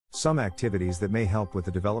Some activities that may help with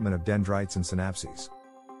the development of dendrites and synapses.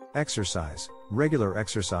 Exercise. Regular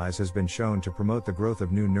exercise has been shown to promote the growth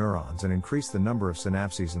of new neurons and increase the number of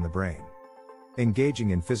synapses in the brain.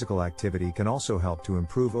 Engaging in physical activity can also help to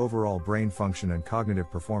improve overall brain function and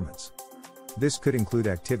cognitive performance. This could include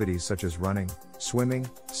activities such as running, swimming,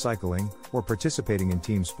 cycling, or participating in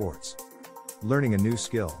team sports. Learning a new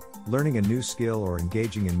skill. Learning a new skill or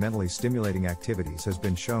engaging in mentally stimulating activities has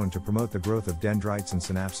been shown to promote the growth of dendrites and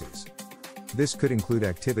synapses. This could include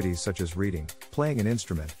activities such as reading, playing an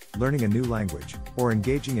instrument, learning a new language, or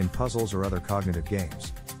engaging in puzzles or other cognitive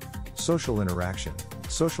games. Social interaction.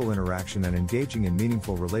 Social interaction and engaging in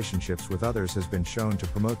meaningful relationships with others has been shown to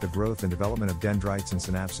promote the growth and development of dendrites and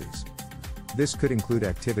synapses. This could include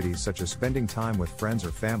activities such as spending time with friends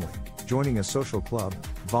or family, joining a social club,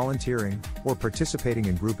 volunteering, or participating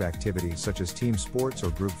in group activities such as team sports or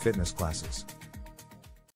group fitness classes.